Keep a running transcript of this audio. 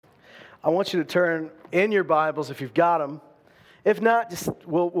I want you to turn in your Bibles if you've got them. If not, just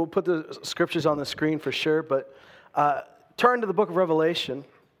we'll put the scriptures on the screen for sure. But turn to the book of Revelation.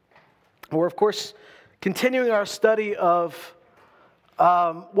 We're, of course, continuing our study of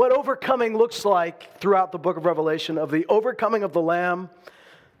what overcoming looks like throughout the book of Revelation, of the overcoming of the Lamb,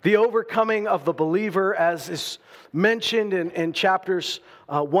 the overcoming of the believer, as is mentioned in chapters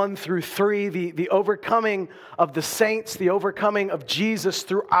 1 through 3, the overcoming of the saints, the overcoming of Jesus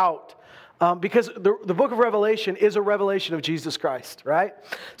throughout. Because the book of Revelation is a revelation of Jesus Christ, right?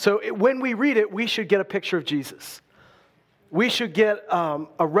 So when we read it, we should get a picture of Jesus. We should get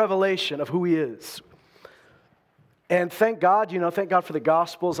a revelation of who He is. And thank God for the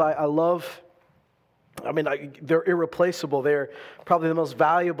Gospels. I love, they're irreplaceable. They're probably the most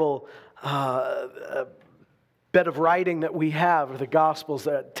valuable bed of writing that we have, are the Gospels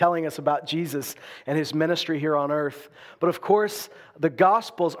that telling us about Jesus and His ministry here on earth. But of course, the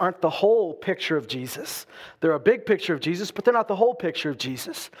Gospels aren't the whole picture of Jesus. They're a big picture of Jesus, but they're not the whole picture of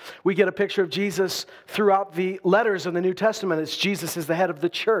Jesus. We get a picture of Jesus throughout the letters in the New Testament as Jesus is the head of the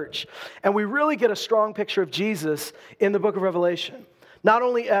church. And we really get a strong picture of Jesus in the book of Revelation. Not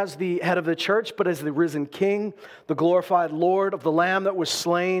only as the head of the church, but as the risen King, the glorified Lord, of the Lamb that was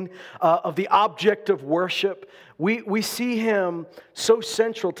slain, of the object of worship. We see Him so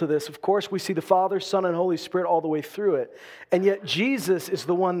central to this. Of course, we see the Father, Son, and Holy Spirit all the way through it. And yet Jesus is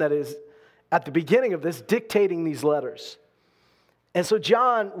the one that is, at the beginning of this, dictating these letters. And so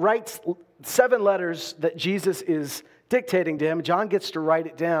John writes 7 letters that Jesus is dictating to him. John gets to write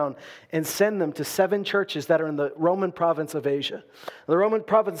it down and send them to 7 churches that are in the Roman province of Asia. The Roman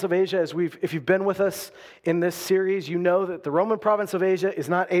province of Asia, if you've been with us in this series, you know that the Roman province of Asia is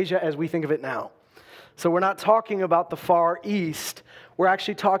not Asia as we think of it now. So we're not talking about the Far East. We're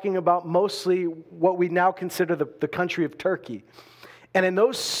actually talking about mostly what we now consider the country of Turkey. And in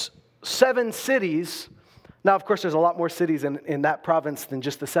those 7 cities, now, of course, there's a lot more cities in that province than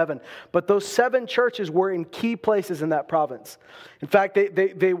just the 7. But those 7 churches were in key places in that province. In fact,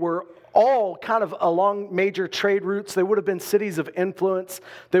 they were all kind of along major trade routes. They would have been cities of influence.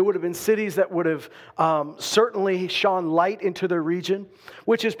 They would have been cities that would have certainly shone light into their region,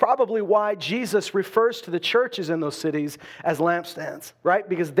 which is probably why Jesus refers to the churches in those cities as lampstands, right?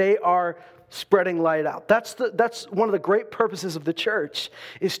 Because they are spreading light out. That's one of the great purposes of the church,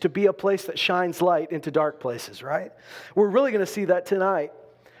 is to be a place that shines light into dark places, right? We're really going to see that tonight,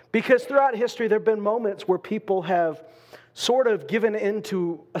 because throughout history there have been moments where people have sort of given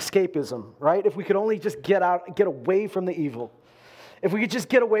into escapism, right? If we could only just get away from the evil. If we could just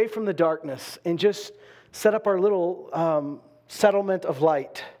get away from the darkness and just set up our little settlement of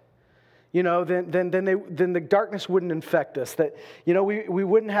light, then the darkness wouldn't infect us. That, we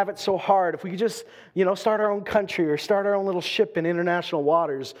wouldn't have it so hard. If we could just, start our own country or start our own little ship in international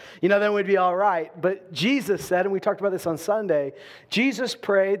waters, then we'd be all right. But Jesus said, and we talked about this on Sunday, Jesus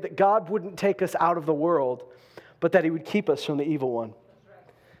prayed that God wouldn't take us out of the world, but that He would keep us from the evil one.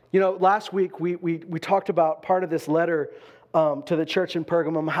 Last week we talked about part of this letter to the church in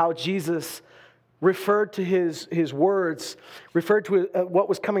Pergamum, how Jesus referred to his words, referred to what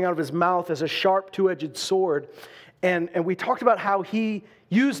was coming out of His mouth as a sharp, two-edged sword. And we talked about how He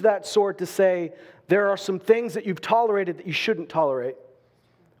used that sword to say, there are some things that you've tolerated that you shouldn't tolerate.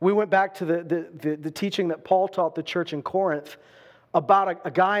 We went back to the teaching that Paul taught the church in Corinth about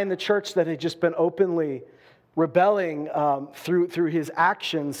a guy in the church that had just been openly rebelling through his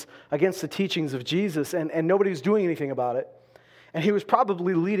actions against the teachings of Jesus, and nobody was doing anything about it. And he was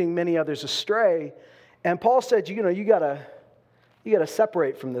probably leading many others astray. And Paul said, you gotta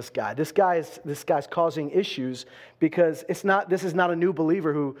separate from this guy. This guy's causing issues, because this is not a new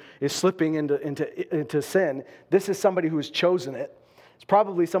believer who is slipping into sin. This is somebody who has chosen it. It's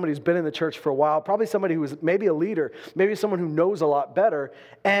probably somebody who's been in the church for a while, probably somebody who is maybe a leader, maybe someone who knows a lot better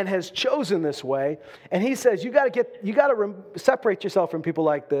and has chosen this way. And he says, you got to separate yourself from people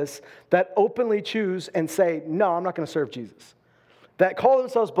like this that openly choose and say, no, I'm not going to serve Jesus. That call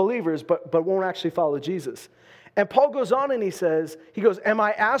themselves believers but won't actually follow Jesus. And Paul goes on and he goes, am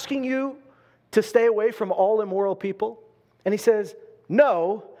I asking you to stay away from all immoral people? And he says,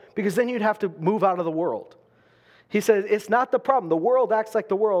 no, because then you'd have to move out of the world. He says, it's not the problem. The world acts like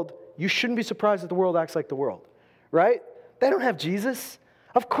the world. You shouldn't be surprised that the world acts like the world, right? They don't have Jesus.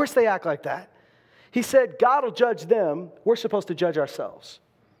 Of course they act like that. He said, God will judge them. We're supposed to judge ourselves.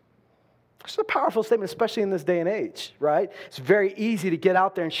 It's a powerful statement, especially in this day and age, right? It's very easy to get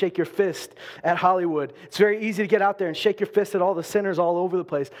out there and shake your fist at Hollywood. It's very easy to get out there and shake your fist at all the sinners all over the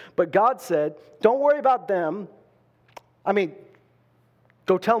place. But God said, don't worry about them.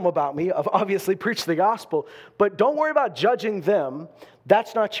 Go tell them about me. Obviously, preach the gospel. But don't worry about judging them.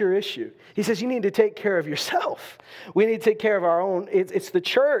 That's not your issue. He says you need to take care of yourself. We need to take care of our own. It's the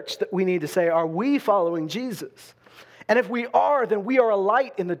church that we need to say, are we following Jesus? And if we are, then we are a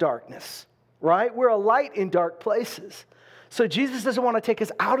light in the darkness, right? We're a light in dark places. So Jesus doesn't want to take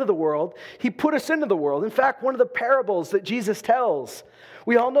us out of the world. He put us into the world. In fact, one of the parables that Jesus tells,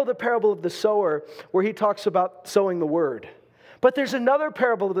 we all know the parable of the sower where he talks about sowing the word. But there's another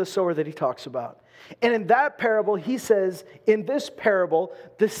parable of the sower that he talks about. And in that parable, he says, in this parable,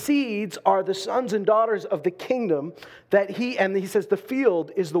 the seeds are the sons and daughters of the kingdom and he says the field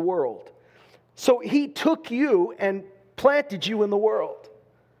is the world. So he took you and planted you in the world,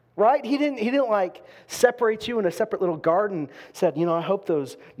 right? He didn't like separate you in a separate little garden, said, I hope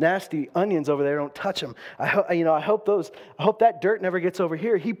those nasty onions over there don't touch them. I hope that dirt never gets over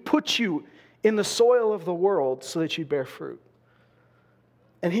here. He put you in the soil of the world so that you bear fruit.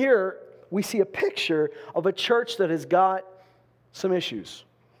 And here we see a picture of a church that has got some issues.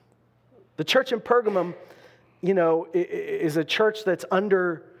 The church in Pergamum, is a church that's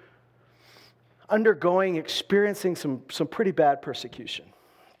experiencing some pretty bad persecution.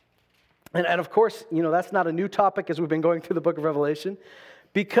 And of course, that's not a new topic as we've been going through the book of Revelation,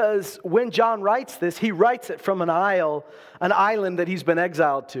 because when John writes this, he writes it from an island that he's been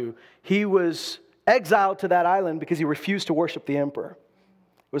exiled to. He was exiled to that island because he refused to worship the emperor.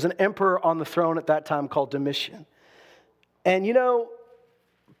 There was an emperor on the throne at that time called Domitian. And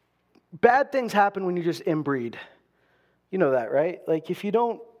bad things happen when you just inbreed. You know that, right? Like if you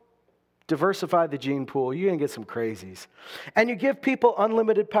don't diversify the gene pool, you're going to get some crazies. And you give people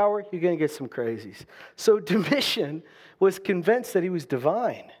unlimited power, you're going to get some crazies. So Domitian was convinced that he was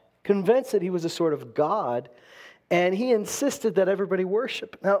divine, convinced that he was a sort of God, and he insisted that everybody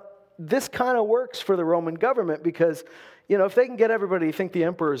worship. Now, this kind of works for the Roman government because, if they can get everybody to think the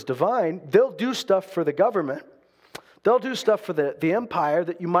emperor is divine, they'll do stuff for the government. They'll do stuff for the empire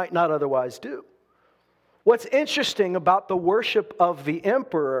that you might not otherwise do. What's interesting about the worship of the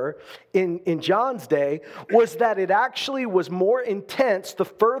emperor in John's day was that it actually was more intense the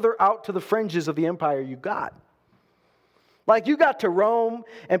further out to the fringes of the empire you got. Like you got to Rome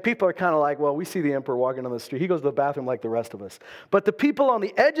and people are kind of like, well, we see the emperor walking on the street. He goes to the bathroom like the rest of us. But the people on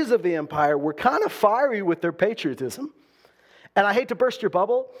the edges of the empire were kind of fiery with their patriotism. And I hate to burst your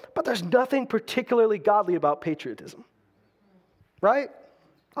bubble, but there's nothing particularly godly about patriotism. Right?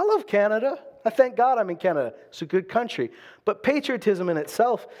 I love Canada. I thank God I'm in Canada. It's a good country. But patriotism in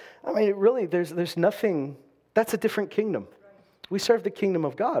itself, really, there's nothing. That's a different kingdom. We serve the kingdom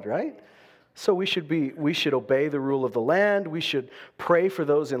of God, right? So we should obey the rule of the land. We should pray for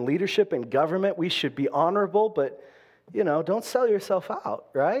those in leadership and government. We should be honorable, but, don't sell yourself out,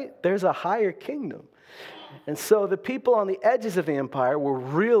 right? There's a higher kingdom. And so the people on the edges of the empire were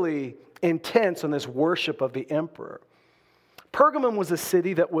really intense on this worship of the emperor. Pergamum was a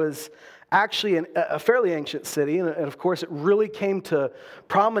city that was actually a fairly ancient city, and of course it really came to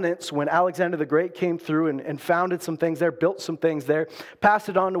prominence when Alexander the Great came through and founded some things there, built some things there, passed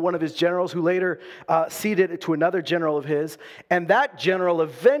it on to one of his generals who later ceded it to another general of his, and that general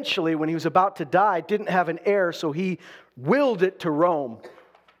eventually, when he was about to die, didn't have an heir, so he willed it to Rome.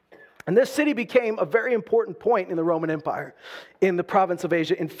 And this city became a very important point in the Roman Empire, in the province of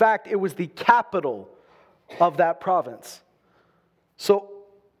Asia. In fact, it was the capital of that province. So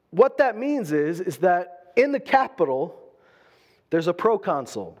what that means is that in the capital, there's a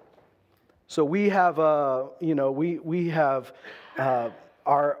proconsul. So we have, we have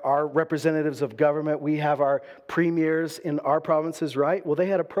our representatives of government. We have our premiers in our provinces, right? Well, they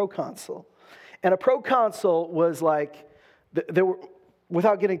had a proconsul. And a proconsul was like, there were,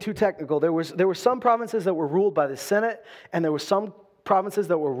 without getting too technical, there were some provinces that were ruled by the Senate, and there were some provinces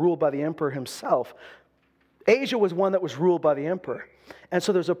that were ruled by the emperor himself. Asia was one that was ruled by the emperor. And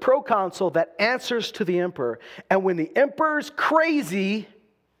so there's a proconsul that answers to the emperor. And when the emperor's crazy,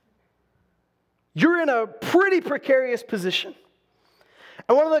 you're in a pretty precarious position.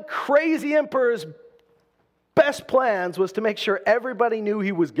 And one of the crazy emperor's best plans was to make sure everybody knew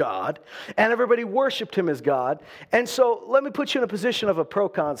he was God and everybody worshiped him as God. And so let me put you in a position of a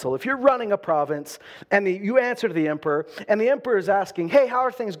proconsul. If you're running a province and you answer to the emperor and the emperor is asking, hey, how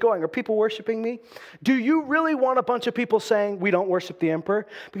are things going? Are people worshiping me? Do you really want a bunch of people saying we don't worship the emperor?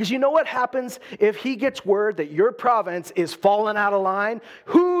 Because you know what happens if he gets word that your province is falling out of line?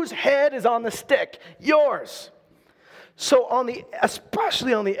 Whose head is on the stick? Yours. So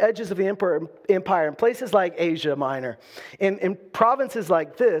especially on the edges of the empire, in places like Asia Minor, in provinces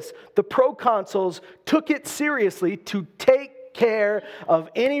like this, the proconsuls took it seriously to take care of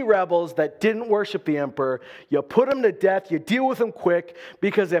any rebels that didn't worship the emperor. You put them to death. You deal with them quick,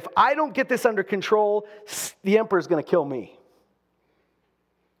 because if I don't get this under control, the emperor is going to kill me.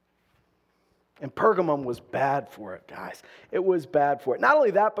 And Pergamum was bad for it, guys. It was bad for it. Not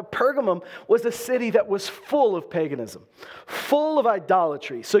only that, but Pergamum was a city that was full of paganism, full of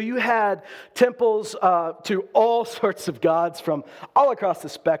idolatry. So you had temples to all sorts of gods from all across the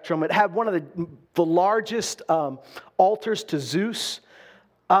spectrum. It had one of the largest altars to Zeus,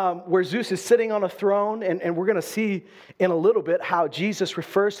 where Zeus is sitting on a throne, and we're going to see in a little bit how Jesus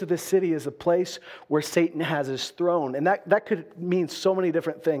refers to this city as a place where Satan has his throne. And that could mean so many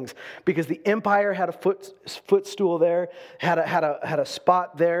different things, because the empire had a footstool there, had a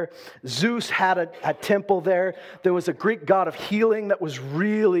spot there. Zeus had a temple there. There was a Greek god of healing that was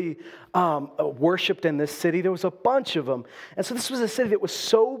really worshipped in this city. There was a bunch of them. And so this was a city that was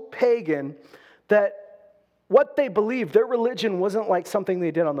so pagan that what they believed, their religion wasn't like something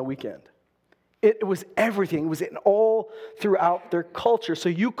they did on the weekend. It was everything. It was in all throughout their culture. So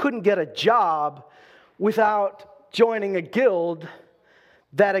you couldn't get a job without joining a guild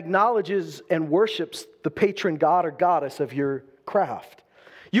that acknowledges and worships the patron god or goddess of your craft.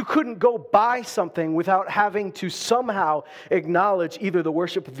 You couldn't go buy something without having to somehow acknowledge either the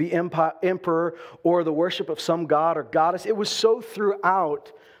worship of the emperor or the worship of some god or goddess. It was so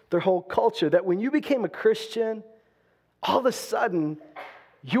throughout their whole culture that when you became a Christian, all of a sudden,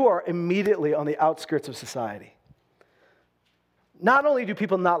 you are immediately on the outskirts of society. Not only do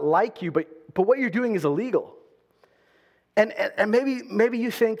people not like you, but what you're doing is illegal. And maybe you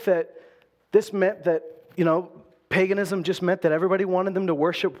think that this meant that, paganism just meant that everybody wanted them to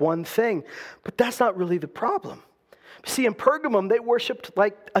worship one thing. But that's not really the problem. See, in Pergamum, they worshiped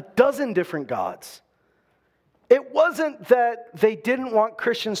like a dozen different gods. It wasn't that they didn't want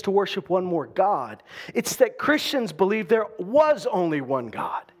Christians to worship one more God. It's that Christians believed there was only one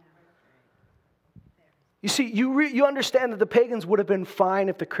God. You see, you understand that the pagans would have been fine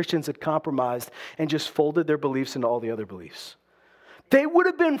if the Christians had compromised and just folded their beliefs into all the other beliefs. They would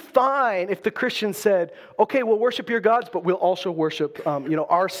have been fine if the Christians said, okay, we'll worship your gods, but we'll also worship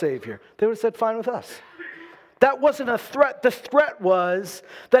our Savior. They would have said, fine with us. That wasn't a threat. The threat was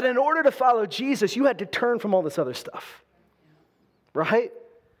that in order to follow Jesus, you had to turn from all this other stuff. Right?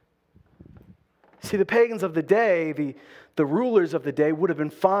 See, the pagans of the day, the rulers of the day would have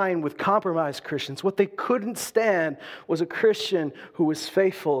been fine with compromised Christians. What they couldn't stand was a Christian who was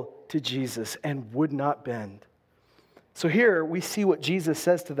faithful to Jesus and would not bend. So here we see what Jesus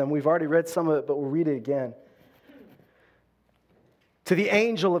says to them. We've already read some of it, but we'll read it again. To the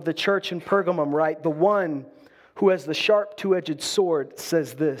angel of the church in Pergamum write, the one who has the sharp two-edged sword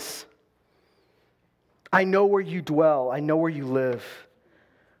says this: I know where you dwell, I know where you live,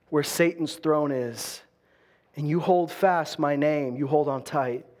 where Satan's throne is, and you hold fast my name, you hold on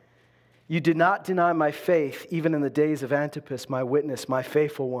tight. You did not deny my faith, even in the days of Antipas, my witness, my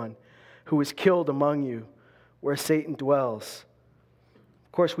faithful one, who was killed among you, where Satan dwells.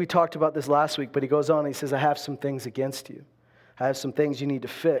 Of course, we talked about this last week, but he goes on and he says, I have some things against you. I have some things you need to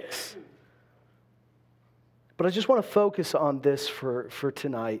fix. But I just want to focus on this for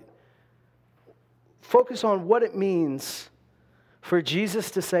tonight. Focus on what it means for Jesus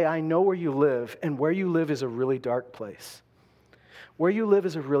to say, I know where you live, and where you live is a really dark place. Where you live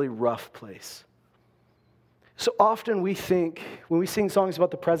is a really rough place. So often we think, when we sing songs about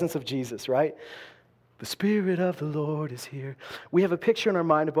the presence of Jesus, right? The Spirit of the Lord is here. We have a picture in our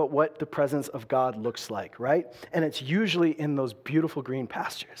mind about what the presence of God looks like, right? And it's usually in those beautiful green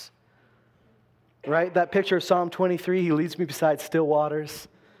pastures. Right? That picture of Psalm 23, he leads me beside still waters,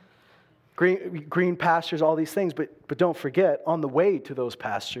 green pastures, all these things. But don't forget, on the way to those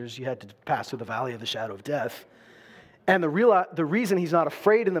pastures, you had to pass through the valley of the shadow of death. And the reason he's not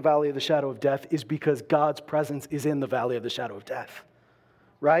afraid in the valley of the shadow of death is because God's presence is in the valley of the shadow of death.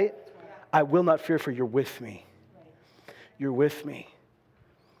 Right? I will not fear, for you're with me. You're with me.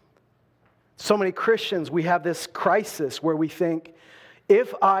 So many Christians, we have this crisis where we think,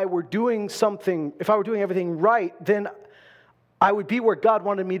 if I were doing everything right, then I would be where God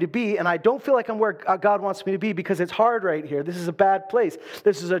wanted me to be, and I don't feel like I'm where God wants me to be because it's hard right here. This is a bad place.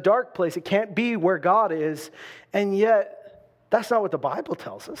 This is a dark place. It can't be where God is, and yet that's not what the Bible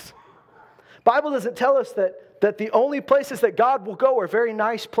tells us. The Bible doesn't tell us that the only places that God will go are very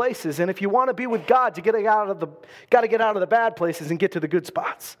nice places, and if you want to be with God, you got to get out of the bad places and get to the good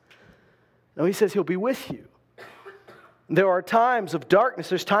spots. No, he says he'll be with you. There are times of darkness.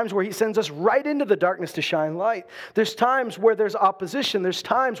 There's times where he sends us right into the darkness to shine light. There's times where there's opposition. There's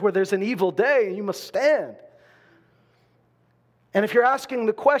times where there's an evil day and you must stand. And if you're asking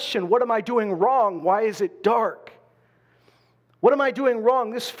the question, what am I doing wrong? Why is it dark? What am I doing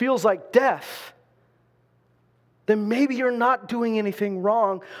wrong? This feels like death. Then maybe you're not doing anything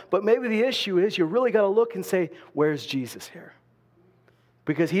wrong, but maybe the issue is you really got to look and say, where's Jesus here?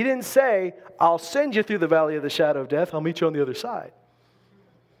 Because he didn't say, I'll send you through the valley of the shadow of death. I'll meet you on the other side.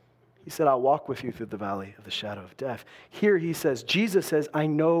 He said, I'll walk with you through the valley of the shadow of death. Here he says, Jesus says, I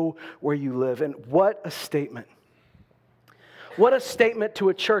know where you live. And what a statement. What a statement to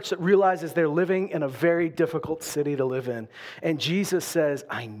a church that realizes they're living in a very difficult city to live in. And Jesus says,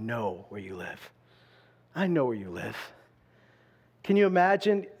 I know where you live. I know where you live. Can you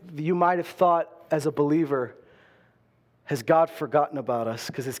imagine? You might have thought as a believer, has God forgotten about us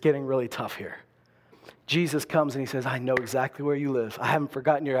because it's getting really tough here? Jesus comes and he says, I know exactly where you live. I haven't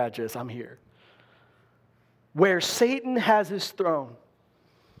forgotten your address. I'm here. Where Satan has his throne.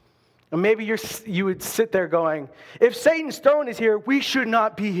 And maybe you would sit there going, if Satan's throne is here, we should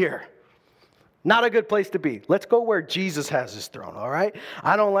not be here. Not a good place to be. Let's go where Jesus has his throne, all right?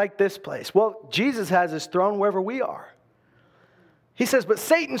 I don't like this place. Well, Jesus has his throne wherever we are. He says, but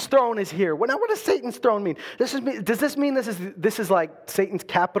Satan's throne is here. Well, now, what does Satan's throne mean? Does this mean this is like Satan's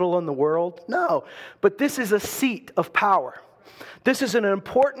capital in the world? No, but this is a seat of power. This is an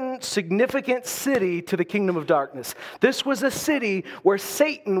important, significant city to the kingdom of darkness. This was a city where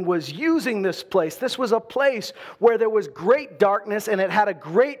Satan was using this place. This was a place where there was great darkness and it had a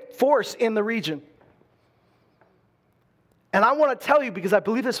great force in the region. And I want to tell you, because I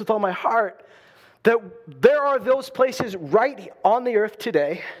believe this with all my heart, that there are those places right on the earth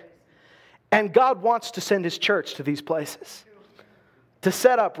today, and God wants to send his church to these places, to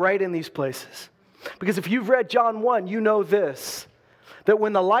set up right in these places. Because if you've read John 1, you know this, that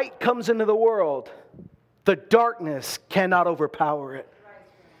when the light comes into the world, the darkness cannot overpower it.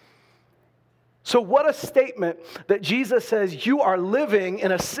 So what a statement that Jesus says you are living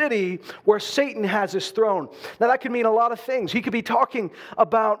in a city where Satan has his throne. Now that could mean a lot of things. He could be talking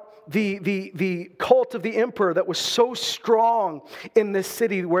about the cult of the emperor that was so strong in this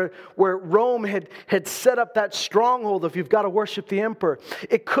city where Rome had set up that stronghold of you've got to worship the emperor.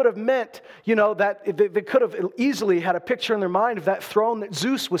 It could have meant, that they could have easily had a picture in their mind of that throne that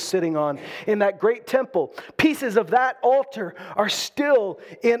Zeus was sitting on in that great temple. Pieces of that altar are still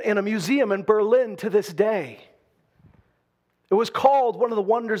in a museum in Berlin to this day. It was called one of the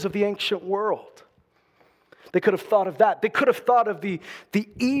wonders of the ancient world. They could have thought of that. They could have thought of the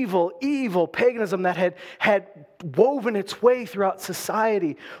evil paganism that had woven its way throughout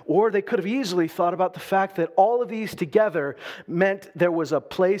society. Or they could have easily thought about the fact that all of these together meant there was a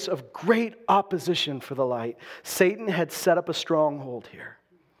place of great opposition for the light. Satan had set up a stronghold here.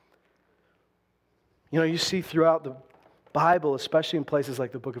 You see throughout the Bible, especially in places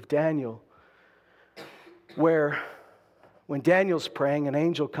like the book of Daniel, where when Daniel's praying, an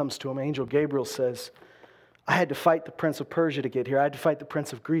angel comes to him. Angel Gabriel says, I had to fight the prince of Persia to get here. I had to fight the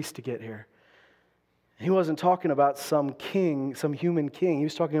prince of Greece to get here. He wasn't talking about some king, some human king. He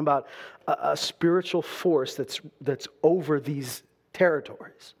was talking about a spiritual force that's over these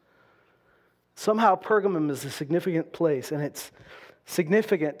territories. Somehow Pergamum is a significant place, and it's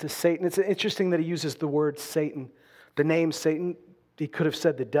significant to Satan. It's interesting that he uses the word Satan, the name Satan. He could have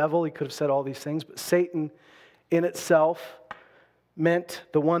said the devil. He could have said all these things, but Satan in itself meant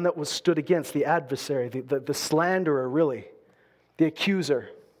the one that was stood against, the adversary, the slanderer, really, the accuser.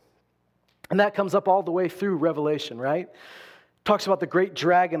 And that comes up all the way through Revelation, right? Talks about the great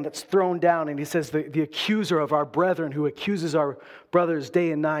dragon that's thrown down, and he says the accuser of our brethren who accuses our brothers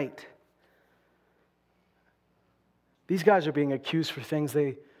day and night. These guys are being accused for things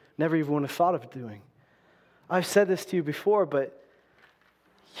they never even would have thought of doing. I've said this to you before, but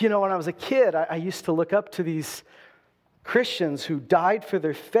when I was a kid, I used to look up to these Christians who died for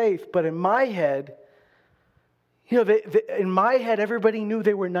their faith, but in my head, everybody knew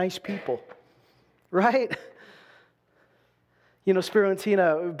they were nice people, right? Spiro and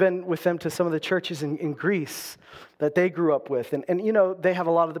Tina, I've been with them to some of the churches in Greece that they grew up with, and they have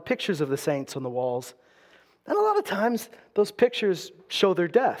a lot of the pictures of the saints on the walls, and a lot of times those pictures show their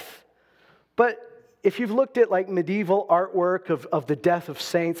death. But if you've looked at like medieval artwork of the death of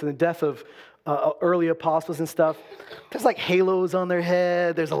saints and the death of early apostles and stuff, there's like halos on their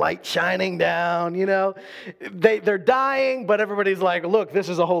head, there's a light shining down, they're dying, but everybody's like, look, this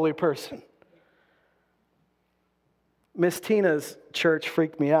is a holy person. Miss Tina's church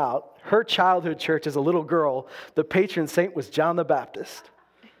freaked me out. Her childhood church as a little girl, the patron saint was John the Baptist,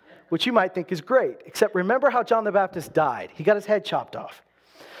 which you might think is great, except remember how John the Baptist died. He got his head chopped off.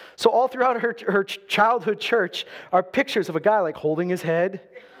 So all throughout her childhood church are pictures of a guy like holding his head,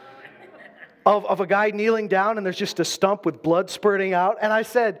 of a guy kneeling down, and there's just a stump with blood spurting out. And I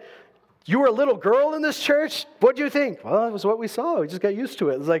said, You were a little girl in this church? What do you think? Well, it was what we saw. We just got used to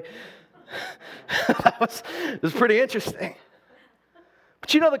it. It was like, it was pretty interesting.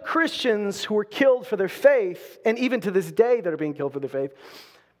 But you know, the Christians who were killed for their faith, and even to this day that are being killed for their faith,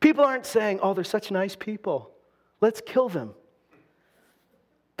 people aren't saying, oh, they're such nice people. Let's kill them.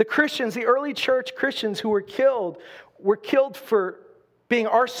 The Christians, the early church Christians who were killed for being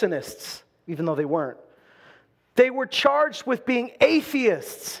arsonists, even though they weren't. They were charged with being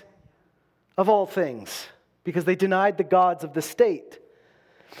atheists, of all things, because they denied the gods of the state.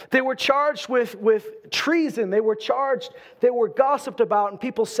 They were charged with treason. They were gossiped about, and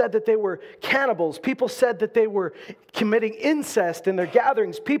people said that they were cannibals. People said that they were committing incest in their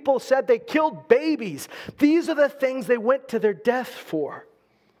gatherings. People said they killed babies. These are the things they went to their death for.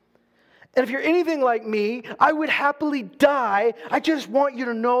 And if you're anything like me, I would happily die. I just want you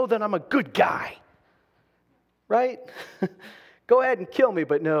to know that I'm a good guy. Right? Go ahead and kill me,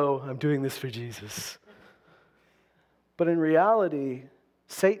 but no, I'm doing this for Jesus. But in reality,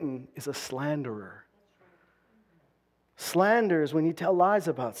 Satan is a slanderer. Slander is when you tell lies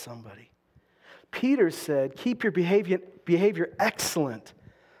about somebody. Peter said, keep your behavior excellent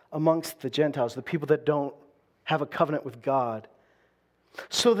amongst the Gentiles, the people that don't have a covenant with God,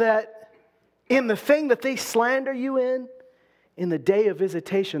 so that in the thing that they slander you in the day of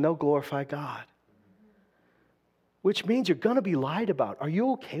visitation, they'll glorify God. Which means you're going to be lied about. Are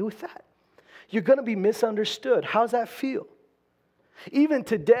you okay with that? You're going to be misunderstood. How's that feel? Even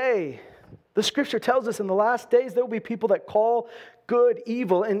today, the scripture tells us in the last days there will be people that call good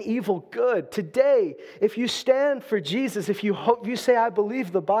evil and evil good. Today, if you stand for Jesus, if you say, I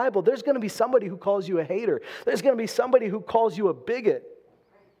believe the Bible, there's going to be somebody who calls you a hater. There's going to be somebody who calls you a bigot.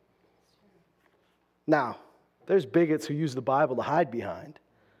 Now, there's bigots who use the Bible to hide behind.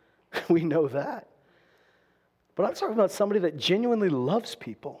 We know that. But I'm talking about somebody that genuinely loves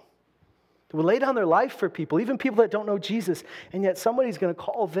people, who will lay down their life for people, even people that don't know Jesus, and yet somebody's going to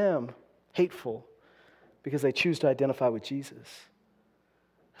call them hateful because they choose to identify with Jesus.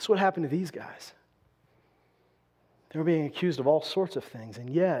 That's what happened to these guys. They were being accused of all sorts of things, and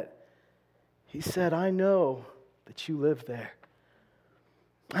yet he said, I know that you live there.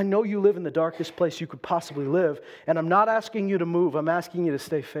 I know you live in the darkest place you could possibly live, and I'm not asking you to move. I'm asking you to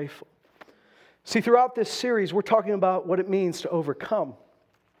stay faithful. See, throughout this series, we're talking about what it means to overcome,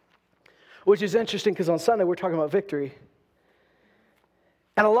 which is interesting because on Sunday we're talking about victory.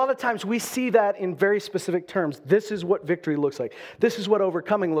 And a lot of times we see that in very specific terms. This is what victory looks like. This is what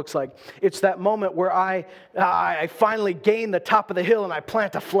overcoming looks like. It's that moment where I finally gain the top of the hill and I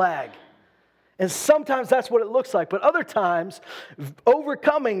plant a flag. And sometimes that's what it looks like. But other times,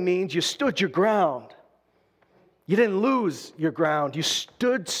 overcoming means you stood your ground. You didn't lose your ground. You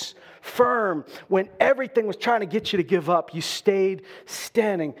stood firm when everything was trying to get you to give up. You stayed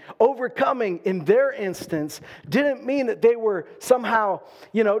standing. Overcoming, in their instance, didn't mean that they were somehow,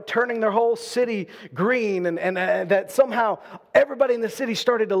 turning their whole city green and that somehow everybody in the city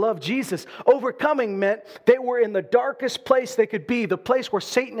started to love Jesus. Overcoming meant they were in the darkest place they could be, the place where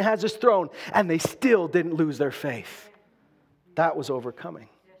Satan has his throne, and they still didn't lose their faith. That was overcoming.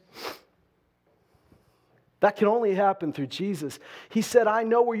 That can only happen through Jesus. He said, I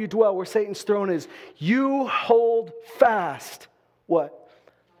know where you dwell, where Satan's throne is. You hold fast, what?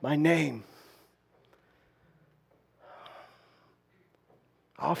 My name.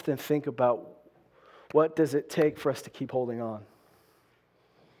 I often think about what does it take for us to keep holding on.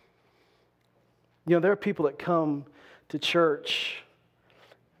 There are people that come to church,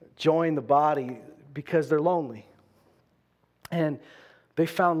 join the body because they're lonely. And they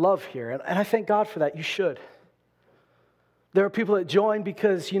found love here. And I thank God for that. You should. There are people that join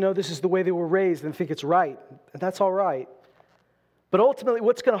because, this is the way they were raised and think it's right. And that's all right. But ultimately,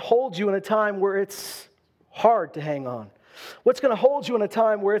 what's going to hold you in a time where it's hard to hang on? What's going to hold you in a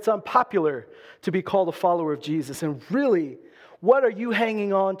time where it's unpopular to be called a follower of Jesus? And really, what are you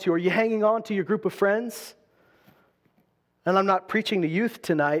hanging on to? Are you hanging on to your group of friends? And I'm not preaching to youth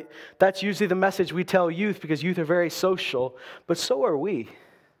tonight. That's usually the message we tell youth because youth are very social, but so are we.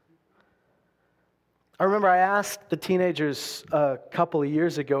 I remember I asked the teenagers a couple of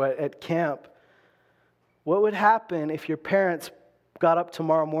years ago at camp, what would happen if your parents got up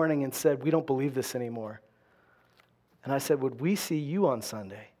tomorrow morning and said, we don't believe this anymore? And I said, would we see you on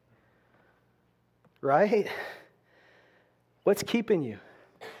Sunday? Right? What's keeping you?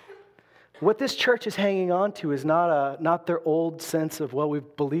 What this church is hanging on to is not their old sense of, well,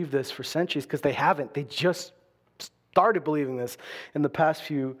 we've believed this for centuries, because they haven't. They just started believing this in the past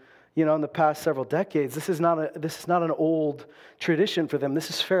several decades. This is not an old tradition for them.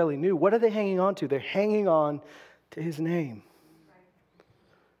 This is fairly new. What are they hanging on to? They're hanging on to his name.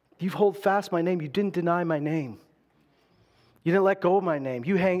 You hold fast my name. You didn't deny my name. You didn't let go of my name.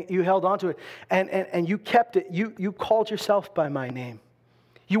 You held on to it, and you kept it. You called yourself by my name.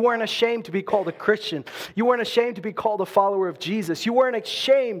 You weren't ashamed to be called a Christian. You weren't ashamed to be called a follower of Jesus. You weren't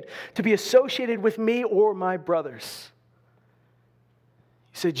ashamed to be associated with me or my brothers.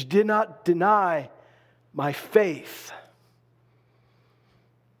 You said you did not deny my faith.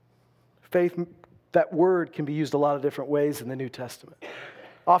 Faith, that word can be used a lot of different ways in the New Testament.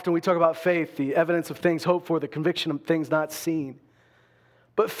 Often we talk about faith, the evidence of things hoped for, the conviction of things not seen.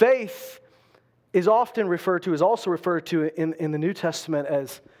 But faith is also referred to in the New Testament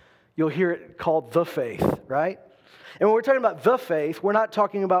as, you'll hear it called the faith, right? And when we're talking about the faith, we're not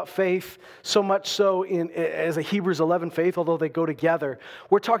talking about faith so much so as a Hebrews 11 faith, although they go together.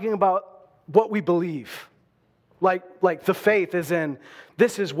 We're talking about what we believe. Like the faith is in,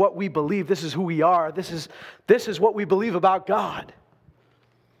 this is what we believe, this is who we are, this is what we believe about God.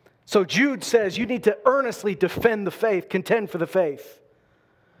 So Jude says you need to earnestly defend the faith, contend for the faith.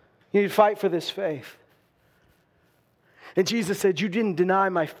 You need to fight for this faith. And Jesus said, you didn't deny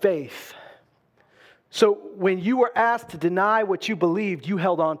my faith. So when you were asked to deny what you believed, you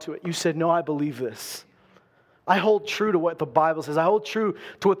held on to it. You said, no, I believe this. I hold true to what the Bible says. I hold true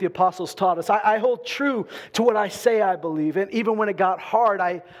to what the apostles taught us. I hold true to what I say I believe. And even when it got hard,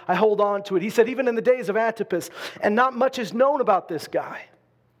 I hold on to it. He said, even in the days of Antipas, and not much is known about this guy.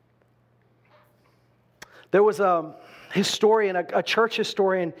 There was a historian, a church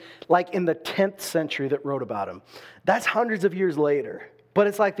historian, like in the 10th century that wrote about him. That's hundreds of years later. But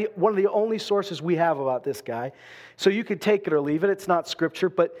it's like one of the only sources we have about this guy. So you could take it or leave it. It's not scripture.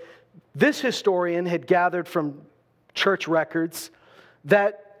 But this historian had gathered from church records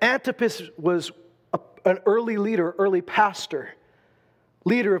that Antipas was an early leader, early pastor,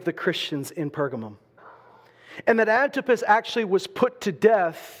 leader of the Christians in Pergamum. And that Antipas actually was put to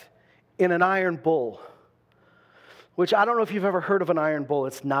death in an iron bull. Which I don't know if you've ever heard of an iron bull.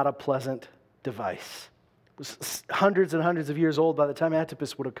 It's not a pleasant device. It was hundreds and hundreds of years old by the time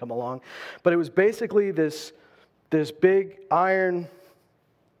Antipas would have come along. But it was basically this big iron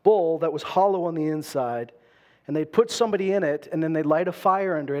bull that was hollow on the inside. And they'd put somebody in it, and then they'd light a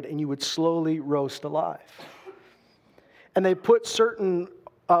fire under it, and you would slowly roast alive. And they put certain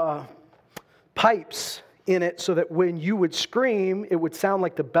pipes in it so that when you would scream, it would sound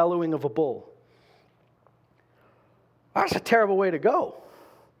like the bellowing of a bull. That's a terrible way to go.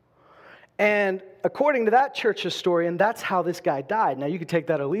 And according to that church historian, that's how this guy died. Now, you could take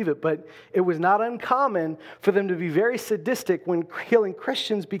that or leave it, but it was not uncommon for them to be very sadistic when killing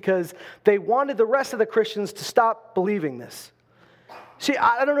Christians because they wanted the rest of the Christians to stop believing this. See,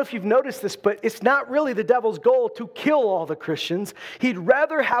 I don't know if you've noticed this, but it's not really the devil's goal to kill all the Christians. He'd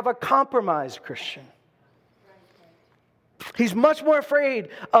rather have a compromised Christian. He's much more afraid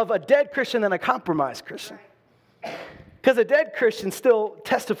of a dead Christian than a compromised Christian. Because a dead Christian still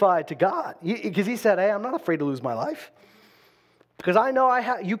testified to God. Because he said, hey, I'm not afraid to lose my life. Because I know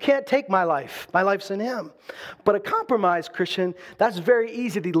you can't take my life. My life's in him. But a compromised Christian, that's very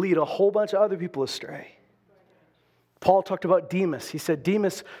easy to lead a whole bunch of other people astray. Paul talked about Demas. He said,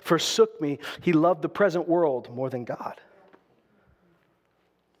 Demas forsook me. He loved the present world more than God.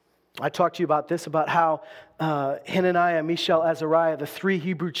 I talked to you about this, about how Hananiah, Mishael, Azariah, the three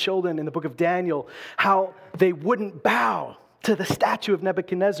Hebrew children in the book of Daniel, how they wouldn't bow to the statue of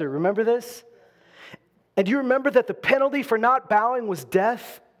Nebuchadnezzar. Remember this? And do you remember that the penalty for not bowing was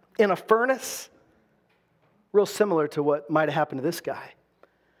death in a furnace? Real similar to what might have happened to this guy.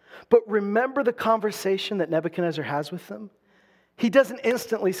 But remember the conversation that Nebuchadnezzar has with them? He doesn't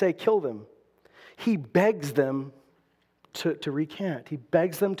instantly say, kill them. He begs them to recant. He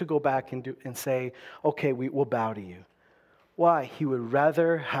begs them to go back and say, okay, we'll bow to you. Why? He would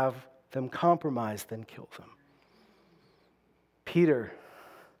rather have them compromised than kill them. Peter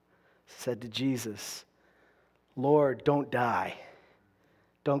said to Jesus, Lord, don't die.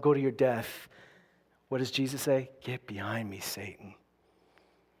 Don't go to your death. What does Jesus say? Get behind me, Satan.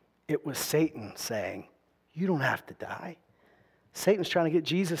 It was Satan saying, you don't have to die. Satan's trying to get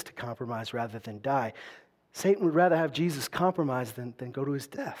Jesus to compromise rather than die. Satan would rather have Jesus compromised than go to his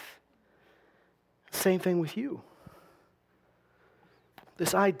death. Same thing with you.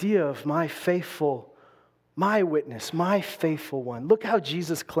 This idea of my faithful, my witness, my faithful one. Look how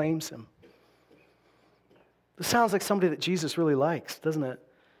Jesus claims him. This sounds like somebody that Jesus really likes, doesn't it?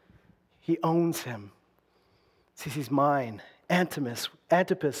 He owns him. Says he's mine.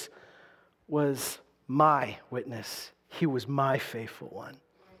 Antipas was my witness. He was my faithful one.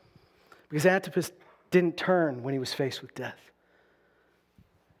 Because Antipas didn't turn when he was faced with death.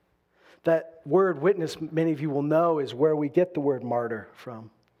 That word witness, many of you will know, is where we get the word martyr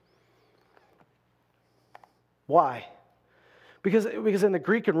from. Why? Because in the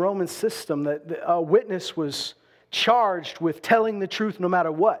Greek and Roman system, a witness was charged with telling the truth no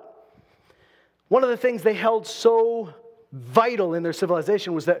matter what. One of the things they held so vital in their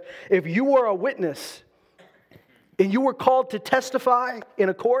civilization was that if you were a witness and you were called to testify in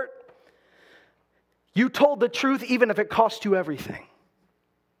a court, you told the truth even if it cost you everything.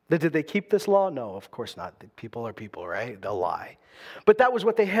 Did they keep this law? No, of course not. People are people, right? They'll lie. But that was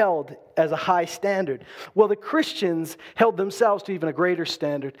what they held as a high standard. Well, the Christians held themselves to even a greater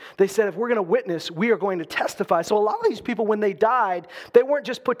standard. They said, if we're going to witness, we are going to testify. So a lot of these people, when they died, they weren't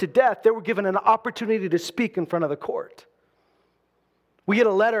just put to death. They were given an opportunity to speak in front of the court. We get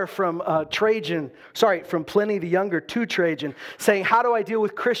a letter from from Pliny the Younger to Trajan saying, how do I deal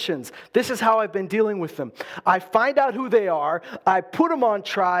with Christians? This is how I've been dealing with them. I find out who they are, I put them on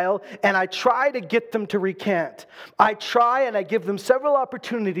trial, and I try to get them to recant. I try and I give them several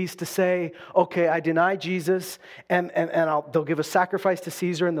opportunities to say, okay, I deny Jesus, and they'll give a sacrifice to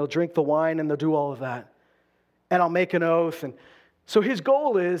Caesar, and they'll drink the wine, and they'll do all of that. And I'll make an oath, and so his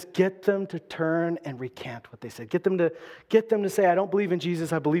goal is get them to turn and recant what they said. Get them to say, I don't believe in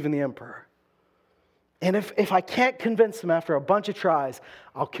Jesus, I believe in the emperor. And if I can't convince them after a bunch of tries,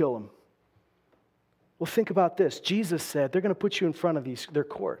 I'll kill them. Well, think about this. Jesus said, they're going to put you in front of their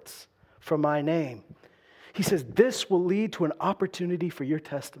courts for my name. He says, this will lead to an opportunity for your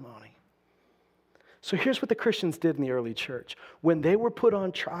testimony. So here's what the Christians did in the early church. When they were put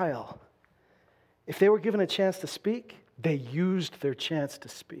on trial, if they were given a chance to speak, they used their chance to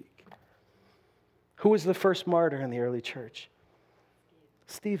speak. Who was the first martyr in the early church?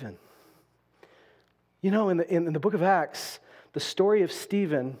 Stephen. You know, in the book of Acts, the story of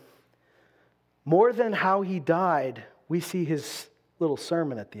Stephen, more than how he died, we see his little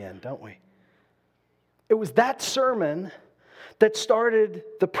sermon at the end, don't we? It was that sermon that started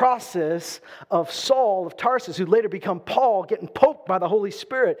the process of Saul of Tarsus, who later become Paul, getting poked by the Holy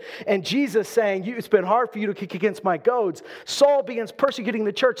Spirit. And Jesus saying, it's been hard for you to kick against my goads. Saul begins persecuting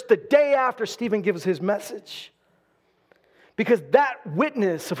the church the day after Stephen gives his message. Because that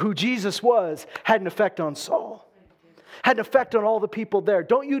witness of who Jesus was had an effect on Saul. Had an effect on all the people there.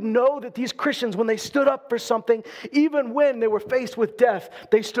 Don't you know that these Christians, when they stood up for something, even when they were faced with death,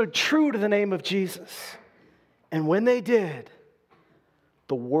 they stood true to the name of Jesus. And when they did,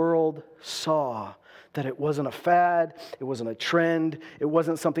 the world saw that it wasn't a fad, it wasn't a trend, it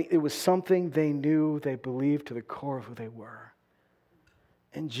was something they knew, they believed to the core of who they were.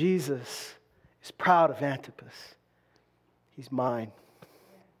 And Jesus is proud of Antipas. He's mine.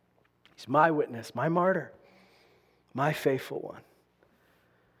 He's my witness, my martyr, my faithful one,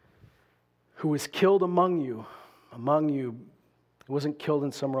 who was killed among you. He wasn't killed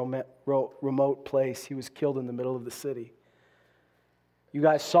in some remote place. He was killed in the middle of the city. You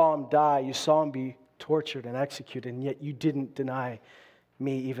guys saw him die. You saw him be tortured and executed, and yet you didn't deny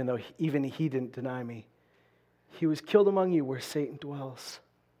me, even he didn't deny me. He was killed among you where Satan dwells.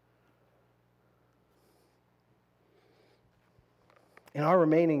 In our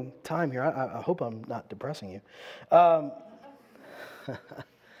remaining time here, I hope I'm not depressing you. But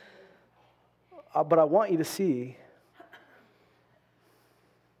I want you to see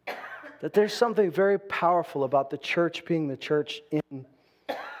that there's something very powerful about the church being the church in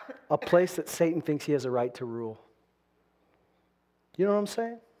a place that Satan thinks he has a right to rule. You know what I'm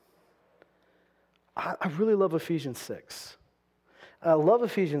saying? I really love Ephesians 6. I love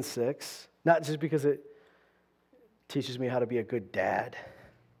Ephesians 6, not just because it teaches me how to be a good dad,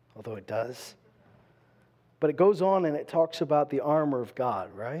 although it does. But it goes on and it talks about the armor of God,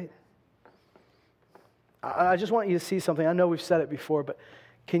 right? I just want you to see something. I know we've said it before, but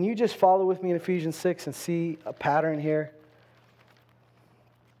can you just follow with me in Ephesians 6 and see a pattern here?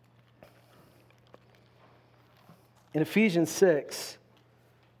 In Ephesians 6,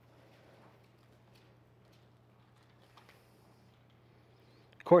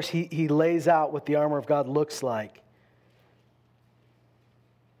 of course, he lays out what the armor of God looks like.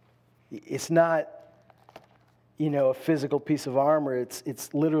 It's not, a physical piece of armor.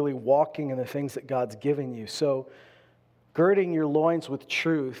 It's literally walking in the things that God's given you. So, girding your loins with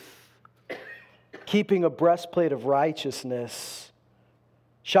truth, keeping a breastplate of righteousness,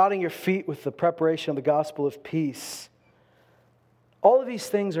 shodding your feet with the preparation of the gospel of peace. All of these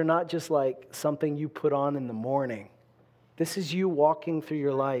things are not just like something you put on in the morning. This is you walking through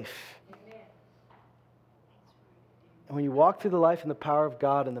your life. And when you walk through the life in the power of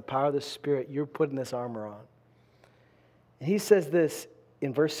God and the power of the Spirit, you're putting this armor on. And he says this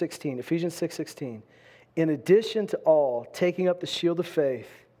in verse 16, Ephesians 6:16. In addition to all, taking up the shield of faith,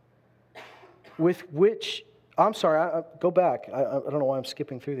 with which, go back. I don't know why I'm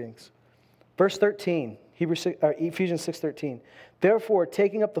skipping through things. Verse 13, Ephesians 6:13. Therefore,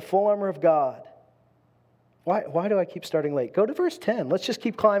 taking up the full armor of God. Why do I keep starting late? Go to verse 10. Let's just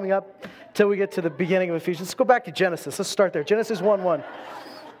keep climbing up till we get to the beginning of Ephesians. Let's go back to Genesis. Let's start there. Genesis 1:1.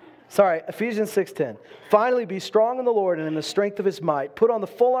 Sorry, Ephesians 6:10. Finally, be strong in the Lord and in the strength of his might. Put on the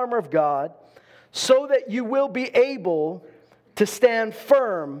full armor of God so that you will be able to stand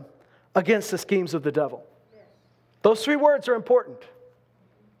firm against the schemes of the devil. Those 3 words are important.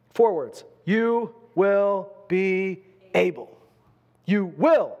 4 words. You will be able. You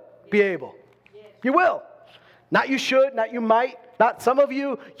will be able. You will. Not you should, not you might, not some of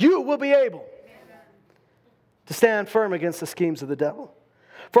you. You will be able to stand firm against the schemes of the devil.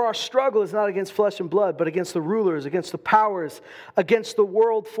 For our struggle is not against flesh and blood, but against the rulers, against the powers, against the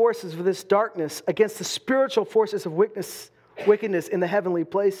world forces of this darkness, against the spiritual forces of wickedness in the heavenly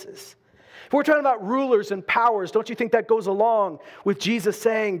places. If we're talking about rulers and powers, don't you think that goes along with Jesus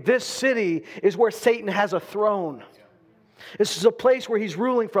saying this city is where Satan has a throne? This is a place where he's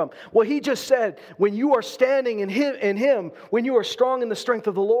ruling from. Well, he just said, when you are standing in him, when you are strong in the strength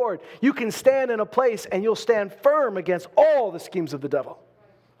of the Lord, you can stand in a place and you'll stand firm against all the schemes of the devil.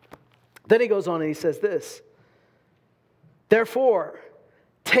 Then he goes on and he says this. Therefore,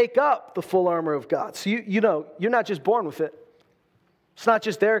 take up the full armor of God. So you know, you're not just born with it. It's not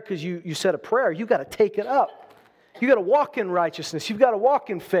just there because you said a prayer. You've got to take it up. You've got to walk in righteousness. You've got to walk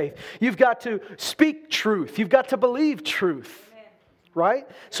in faith. You've got to speak truth. You've got to believe truth. Right?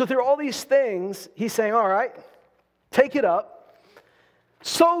 So through all these things, he's saying, all right, take it up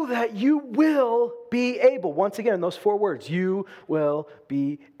so that you will be able. Once again, those 4 words. You will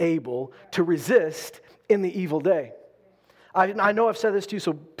be able to resist in the evil day. I know I've said this to you,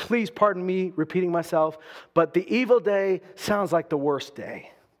 so please pardon me repeating myself, but the evil day sounds like the worst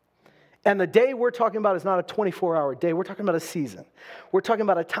day. And the day we're talking about is not a 24-hour day. We're talking about a season. We're talking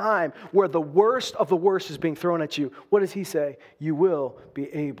about a time where the worst of the worst is being thrown at you. What does he say? You will be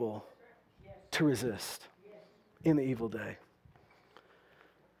able to resist in the evil day.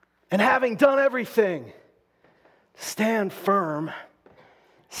 And having done everything, stand firm.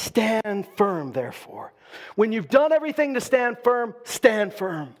 Stand firm, therefore. When you've done everything to stand firm, stand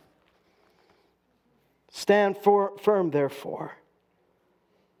firm. Stand firm, therefore.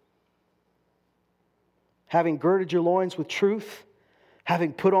 Having girded your loins with truth,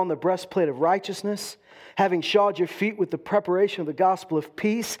 having put on the breastplate of righteousness, having shod your feet with the preparation of the gospel of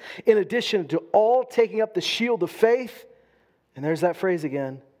peace, in addition to all taking up the shield of faith, and there's that phrase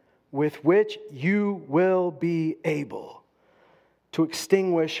again, with which you will be able to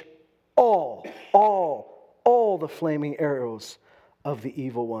extinguish all the flaming arrows of the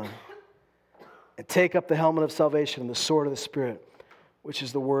evil one. And take up the helmet of salvation and the sword of the Spirit, which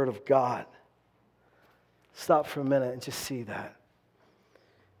is the word of God. Stop for a minute and just see that.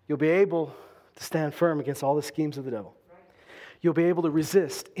 You'll be able to stand firm against all the schemes of the devil. You'll be able to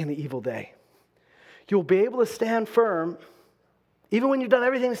resist in the evil day. You'll be able to stand firm. Even when you've done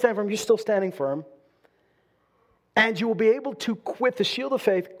everything to stand firm, you're still standing firm. And you will be able to, with the shield of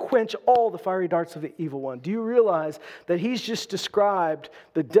faith, quench all the fiery darts of the evil one. Do you realize that he's just described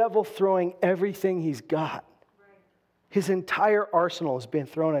the devil throwing everything he's got? His entire arsenal has been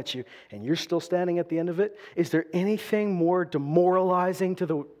thrown at you, and you're still standing at the end of it? Is there anything more demoralizing to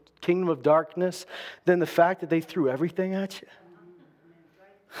the kingdom of darkness than the fact that they threw everything at you?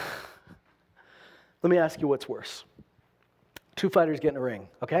 Let me ask you what's worse. 2 fighters get in a ring,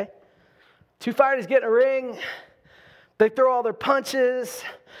 okay? 2 fighters get in a ring. They throw all their punches.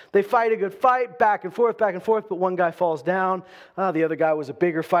 They fight a good fight, back and forth, but one guy falls down. The other guy was a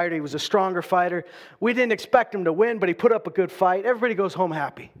bigger fighter. He was a stronger fighter. We didn't expect him to win, but he put up a good fight. Everybody goes home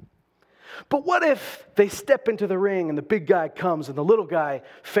happy. But what if they step into the ring and the big guy comes and the little guy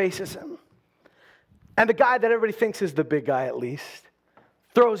faces him? And the guy that everybody thinks is the big guy at least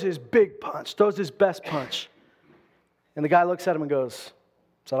throws his big punch, throws his best punch. And the guy looks at him and goes,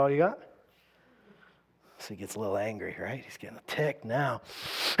 "Is that all you got?" So he gets a little angry, right? He's getting a tick now.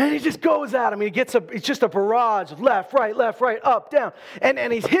 And he just goes at him. It's just a barrage of left, right, up, down.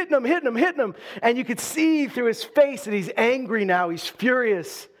 And he's hitting him. And you could see through his face that he's angry now. He's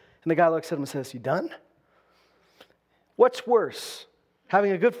furious. And the guy looks at him and says, "You done?" What's worse?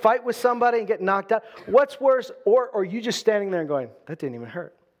 Having a good fight with somebody and getting knocked out? What's worse? Or you just standing there and going, "That didn't even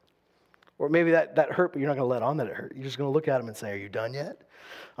hurt." Or maybe that hurt, but you're not going to let on that it hurt. You're just going to look at him and say, "Are you done yet?"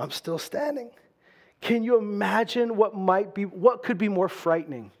 "I'm still standing." Can you imagine what could be more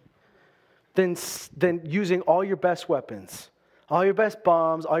frightening than using all your best weapons, all your best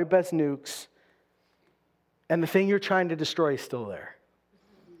bombs, all your best nukes, and the thing you're trying to destroy is still there?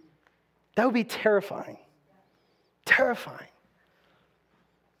 That would be terrifying. Terrifying.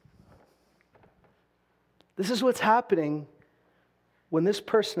 This is what's happening when this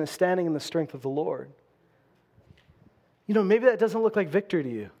person is standing in the strength of the Lord. You know, maybe that doesn't look like victory to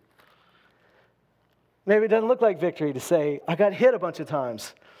you. Maybe it doesn't look like victory to say, I got hit a bunch of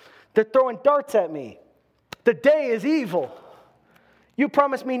times. They're throwing darts at me. The day is evil. You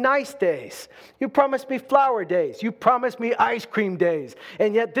promised me nice days. You promised me flower days. You promised me ice cream days.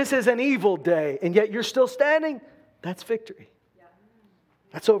 And yet this is an evil day. And yet you're still standing. That's victory.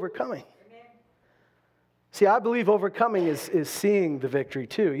 That's overcoming. See, I believe overcoming is seeing the victory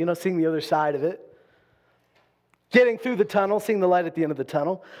too. You know, seeing the other side of it. Getting through the tunnel, seeing the light at the end of the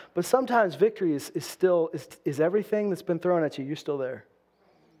tunnel. But sometimes victory is everything that's been thrown at you. You're still there.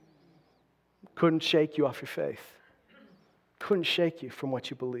 Couldn't shake you off your faith. Couldn't shake you from what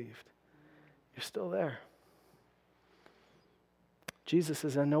you believed. You're still there. Jesus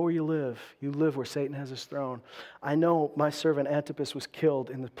says, I know where you live. You live where Satan has his throne. I know my servant Antipas was killed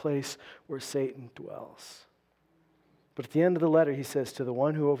in the place where Satan dwells. But at the end of the letter, he says, to the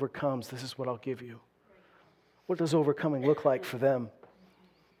one who overcomes, this is what I'll give you. What does overcoming look like for them?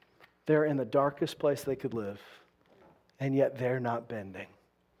 They're in the darkest place they could live, and yet they're not bending.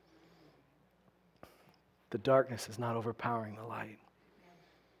 The darkness is not overpowering the light.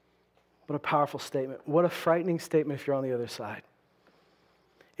 What a powerful statement. What a frightening statement if you're on the other side.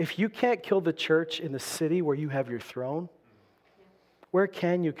 If you can't kill the church in the city where you have your throne, where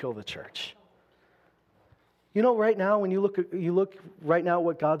can you kill the church? You know, right now, when you look right now at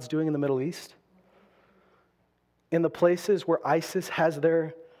what God's doing in the Middle East, in the places where ISIS has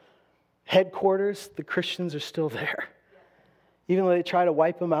their headquarters, the Christians are still there. Even though they try to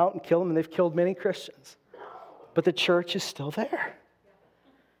wipe them out and kill them, and they've killed many Christians. But the church is still there.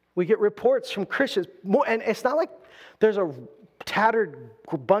 We get reports from Christians. And it's not like there's a tattered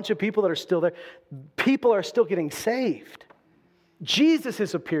bunch of people that are still there. People are still getting saved. Jesus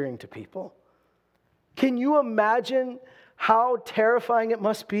is appearing to people. Can you imagine how terrifying it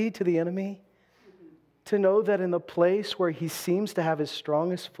must be to the enemy to know that in the place where he seems to have his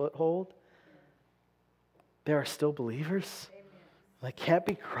strongest foothold, there are still believers that can't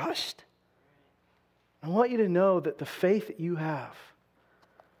be crushed? I want you to know that the faith that you have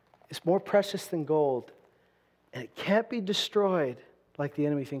is more precious than gold, and it can't be destroyed like the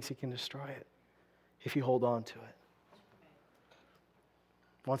enemy thinks he can destroy it if you hold on to it.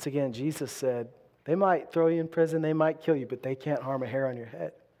 Once again, Jesus said, they might throw you in prison, they might kill you, but they can't harm a hair on your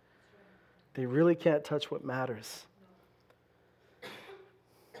head. They really can't touch what matters.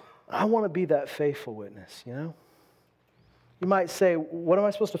 I want to be that faithful witness, you know? You might say, what am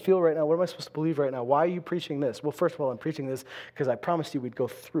I supposed to feel right now? What am I supposed to believe right now? Why are you preaching this? Well, first of all, I'm preaching this because I promised you we'd go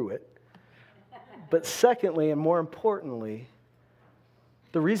through it. But secondly, and more importantly,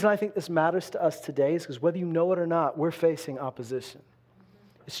 the reason I think this matters to us today is because whether you know it or not, we're facing opposition.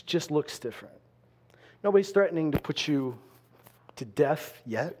 It just looks different. Nobody's threatening to put you to death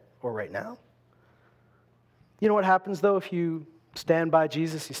yet or right now. You know what happens, though, if you stand by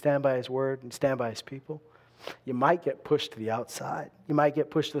Jesus, you stand by his word, and you stand by his people? You might get pushed to the outside. You might get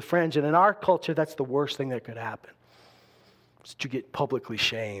pushed to the fringe. And in our culture, that's the worst thing that could happen. Is that you get publicly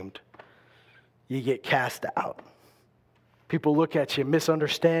shamed. You get cast out. People look at you,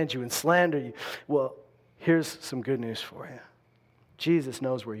 misunderstand you, and slander you. Well, here's some good news for you. Jesus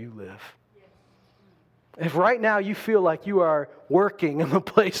knows where you live. If right now you feel like you are working in the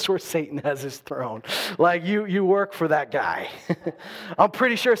place where Satan has his throne, like you work for that guy, I'm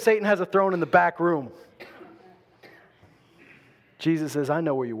pretty sure Satan has a throne in the back room. Jesus says, I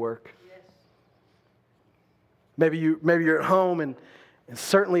know where you work. Maybe you're at home and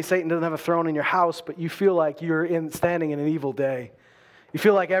certainly Satan doesn't have a throne in your house, but you feel like you're standing in an evil day. You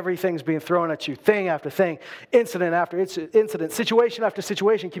feel like everything's being thrown at you, thing after thing, incident after incident, situation after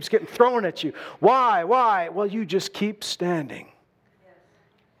situation keeps getting thrown at you. Why? Well, you just keep standing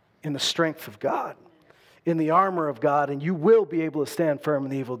in the strength of God, in the armor of God, and you will be able to stand firm in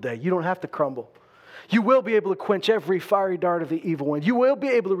the evil day. You don't have to crumble. You will be able to quench every fiery dart of the evil one. You will be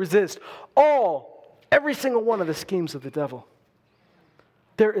able to resist every single one of the schemes of the devil.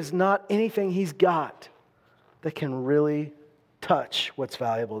 There is not anything he's got that can really touch what's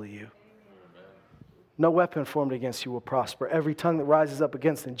valuable to you. No weapon formed against you will prosper. Every tongue that rises up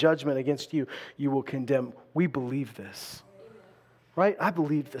against in judgment against you, you will condemn. We believe this. Right? I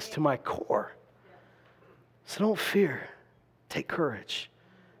believe this to my core. So don't fear. Take courage.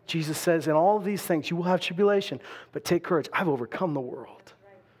 Jesus says, in all of these things, you will have tribulation, but take courage. I've overcome the world.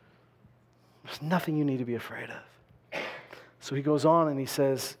 There's nothing you need to be afraid of. So he goes on and he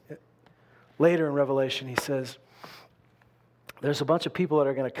says, later in Revelation, he says, there's a bunch of people that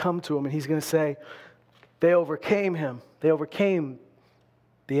are going to come to him, and he's going to say, they overcame him. They overcame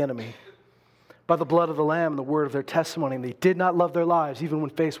the enemy by the blood of the Lamb and the word of their testimony. And they did not love their lives even when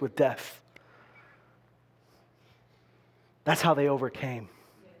faced with death. That's how they overcame.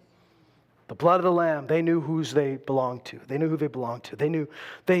 The blood of the Lamb, they knew whose they belonged to. They knew who they belonged to.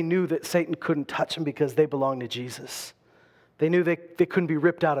 They knew that Satan couldn't touch them because they belonged to Jesus. They knew they couldn't be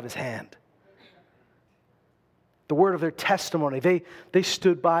ripped out of his hand. The word of their testimony, they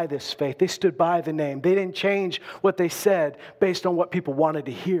stood by this faith. They stood by the name. They didn't change what they said based on what people wanted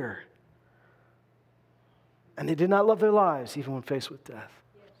to hear. And they did not love their lives even when faced with death.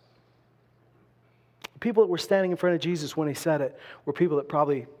 The people that were standing in front of Jesus when he said it were people that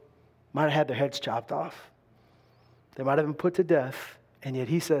probably might have had their heads chopped off. They might have been put to death, and yet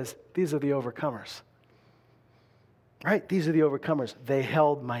he says, these are the overcomers. Right? These are the overcomers. They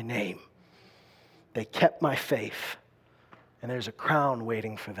held my name. They kept my faith. And there's a crown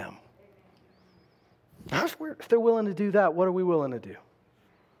waiting for them. Now, if they're willing to do that, what are we willing to do?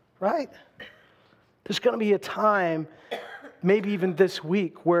 Right? There's going to be a time, maybe even this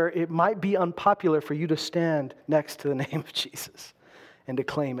week, where it might be unpopular for you to stand next to the name of Jesus and to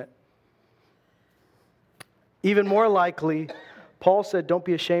claim it. Even more likely, Paul said, don't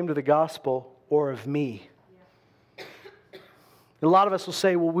be ashamed of the gospel or of me. A lot of us will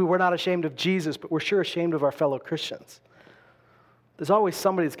say, well, we're not ashamed of Jesus, but we're sure ashamed of our fellow Christians. There's always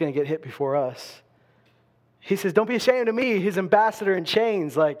somebody that's going to get hit before us. He says, don't be ashamed of me, his ambassador in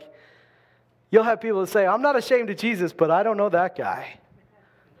chains. Like, you'll have people that say, I'm not ashamed of Jesus, but I don't know that guy.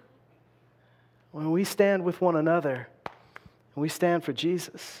 When we stand with one another, and we stand for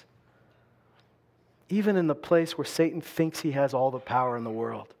Jesus, even in the place where Satan thinks he has all the power in the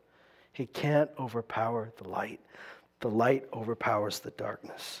world, he can't overpower the light. The light overpowers the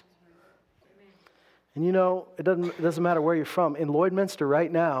darkness. And you know, it doesn't matter where you're from. In Lloydminster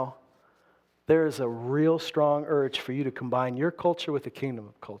right now, there is a real strong urge for you to combine your culture with the kingdom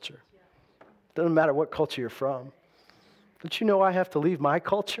of culture. It doesn't matter what culture you're from. Don't you know I have to leave my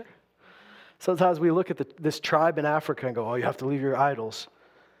culture? Sometimes we look at this tribe in Africa and go, oh, you have to leave your idols.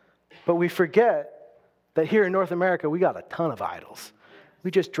 But we forget that here in North America, we got a ton of idols.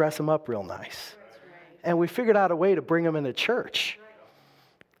 We just dress them up real nice. And we figured out a way to bring them into church.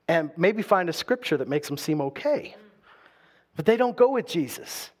 And maybe find a scripture that makes them seem okay. But they don't go with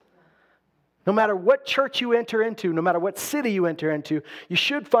Jesus. No matter what church you enter into, no matter what city you enter into, you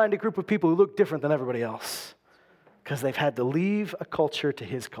should find a group of people who look different than everybody else. Because they've had to leave a culture to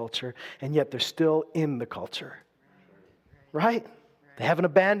his culture, and yet they're still in the culture. Right? They haven't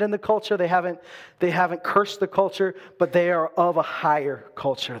abandoned the culture, they haven't cursed the culture, but they are of a higher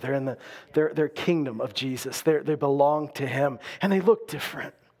culture. They're in their kingdom of Jesus. They belong to him, and they look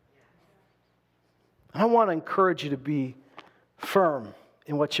different. I want to encourage you to be firm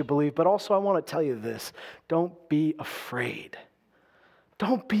in what you believe, but also I want to tell you this. Don't be afraid.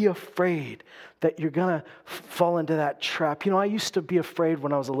 Don't be afraid that you're going to fall into that trap. You know, I used to be afraid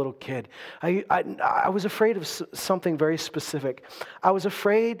when I was a little kid. I was afraid of something very specific. I was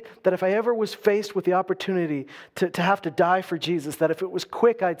afraid that if I ever was faced with the opportunity to have to die for Jesus, that if it was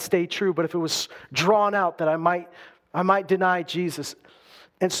quick, I'd stay true, but if it was drawn out, that I might deny Jesus.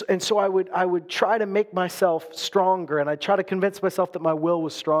 And so I would try to make myself stronger, and I'd try to convince myself that my will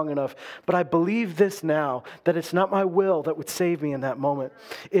was strong enough. But I believe this now, that it's not my will that would save me in that moment.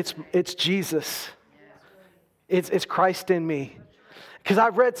 It's Jesus. It's Christ in me. Because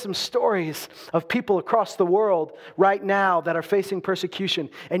I've read some stories of people across the world right now that are facing persecution.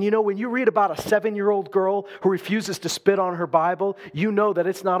 And you know, when you read about a 7-year-old girl who refuses to spit on her Bible, you know that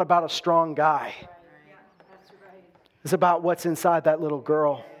it's not about a strong guy. It's about what's inside that little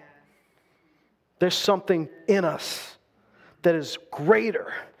girl. There's something in us that is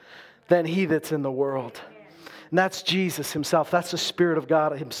greater than he that's in the world. And that's Jesus himself. That's the Spirit of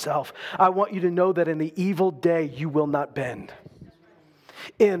God himself. I want you to know that in the evil day, you will not bend.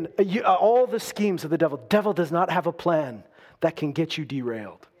 In all the schemes of the devil does not have a plan that can get you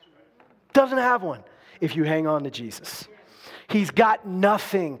derailed. Doesn't have one if you hang on to Jesus. He's got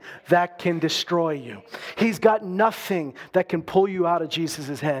nothing that can destroy you. He's got nothing that can pull you out of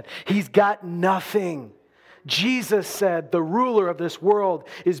Jesus' hand. He's got nothing. Jesus said, the ruler of this world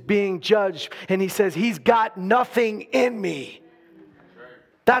is being judged. And he says, he's got nothing in me.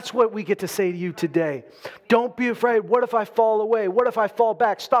 That's what we get to say to you today. Don't be afraid. What if I fall away? What if I fall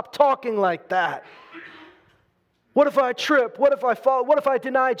back? Stop talking like that. What if I trip? What if I fall? What if I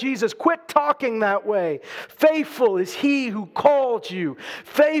deny Jesus? Quit talking that way. Faithful is he who called you.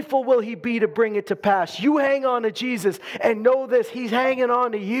 Faithful will he be to bring it to pass. You hang on to Jesus and know this, he's hanging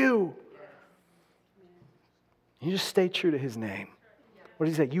on to you. You just stay true to his name. What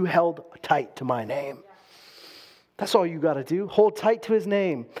did he say? You held tight to my name. That's all you got to do. Hold tight to his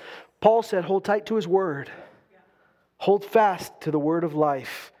name. Paul said, hold tight to his word. Hold fast to the word of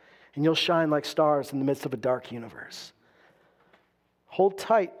life, and you'll shine like stars in the midst of a dark universe. Hold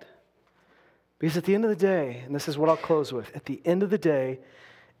tight. Because at the end of the day, and this is what I'll close with, at the end of the day,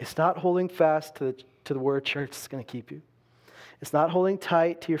 it's not holding fast to the word church that's going to keep you. It's not holding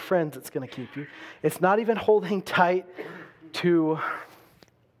tight to your friends that's going to keep you. It's not even holding tight to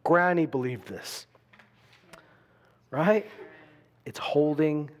Granny believed this. Right? It's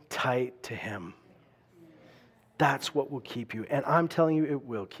holding tight to him. That's what will keep you. And I'm telling you, it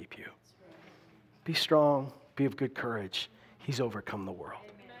will keep you. Be strong. Be of good courage. He's overcome the world.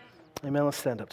 Amen. Let's stand up.